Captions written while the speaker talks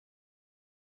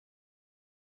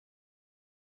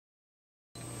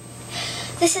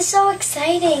This is so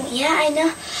exciting. Yeah, I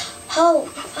know.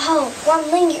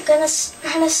 One Ling, you're gonna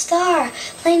earn a star.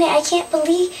 Lainey, I can't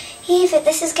believe it.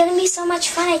 This is gonna be so much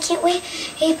fun. I can't wait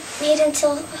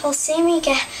until Sammy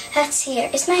gets here.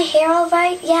 Is my hair all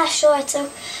right? Yeah, sure, it's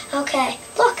okay.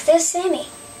 Look, there's Sammy.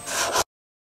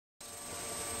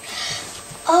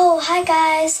 Oh, hi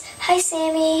guys. Hi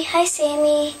Sammy. Hi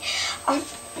Sammy.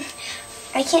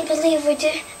 I can't believe we're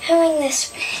doing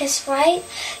this, right?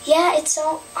 Yeah, it's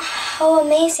so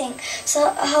amazing.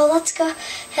 So let's go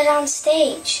head on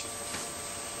stage.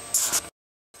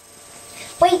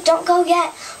 Wait, don't go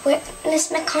yet. Miss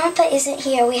McCompa isn't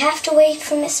here. We have to wait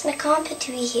for Miss McCompa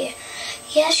to be here.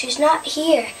 Yeah, she's not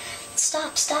here.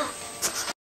 Stop.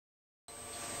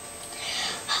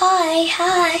 Hi.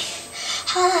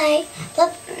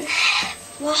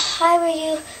 Why were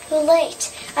you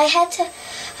late? I had to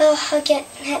get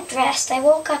dressed. I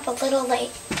woke up a little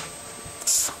late.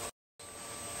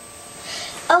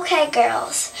 Okay,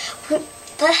 girls.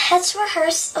 Let's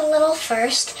rehearse a little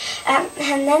first, and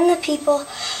then the people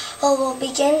will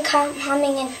begin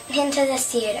coming into the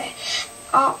theater.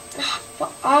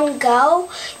 On go,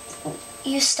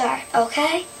 you start,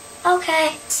 okay?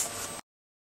 Okay.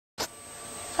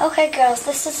 Okay, girls,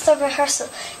 this is the rehearsal.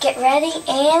 Get ready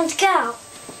and go.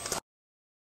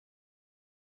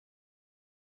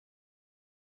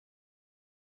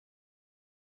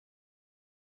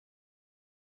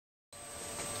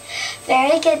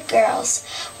 Very good, girls.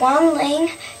 Wan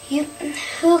Ling,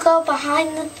 who go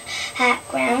behind the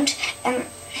background, and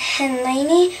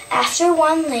Lainey, after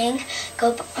Wan Ling,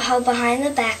 go behind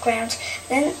the background.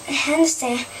 Then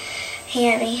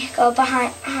Sammy, go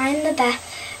behind the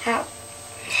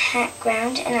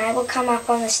background, and I will come up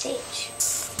on the stage.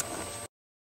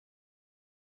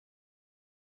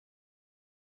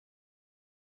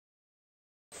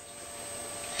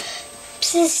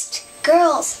 Psst,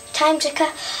 girls, time to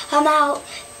come out.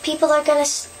 People are gonna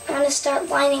start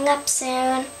lining up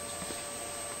soon.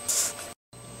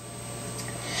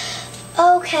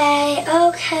 Okay.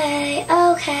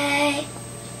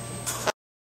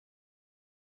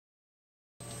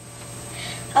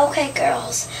 Okay,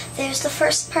 girls, there's the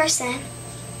first person.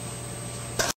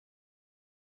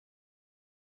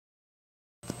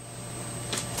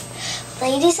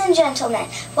 Ladies and gentlemen,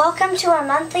 welcome to our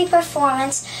monthly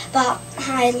performance by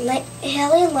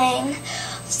Haley Lang,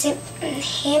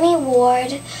 Hammy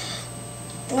Ward,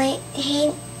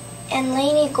 and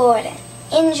Lainey Gordon.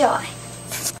 Enjoy.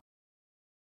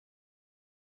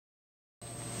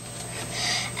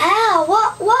 Ow,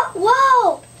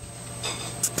 whoa!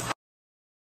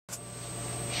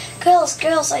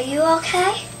 Girls, are you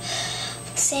okay?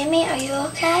 Sammy, are you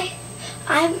okay?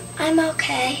 I'm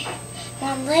okay.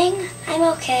 Wan Ling, I'm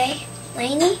okay.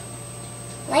 Lainey?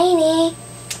 Lainey,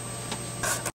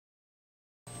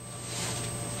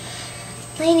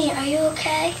 are you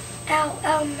okay?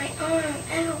 Ow, my arm,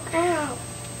 ow.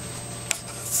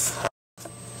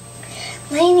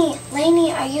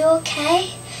 Lainey, are you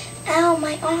okay? Ow,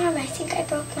 my arm, I think I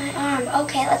broke my arm.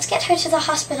 Okay, let's get her to the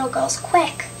hospital, girls,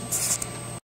 quick.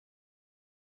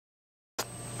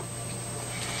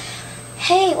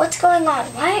 Hey, what's going on?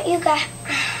 Why aren't you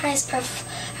guys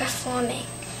performing?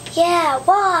 Yeah,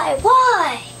 why?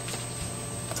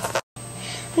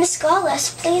 Miss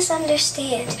Gaulis, please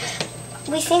understand.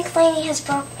 We think Lainey has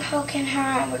broken her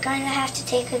arm. We're going to have to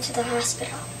take her to the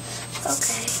hospital.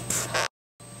 Okay.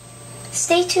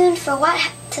 Stay tuned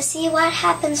to see what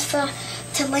happens to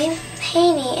Lainey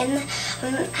in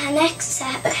the next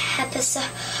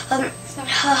episode of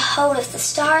the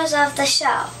Stars of the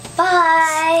Show.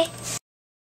 Bye!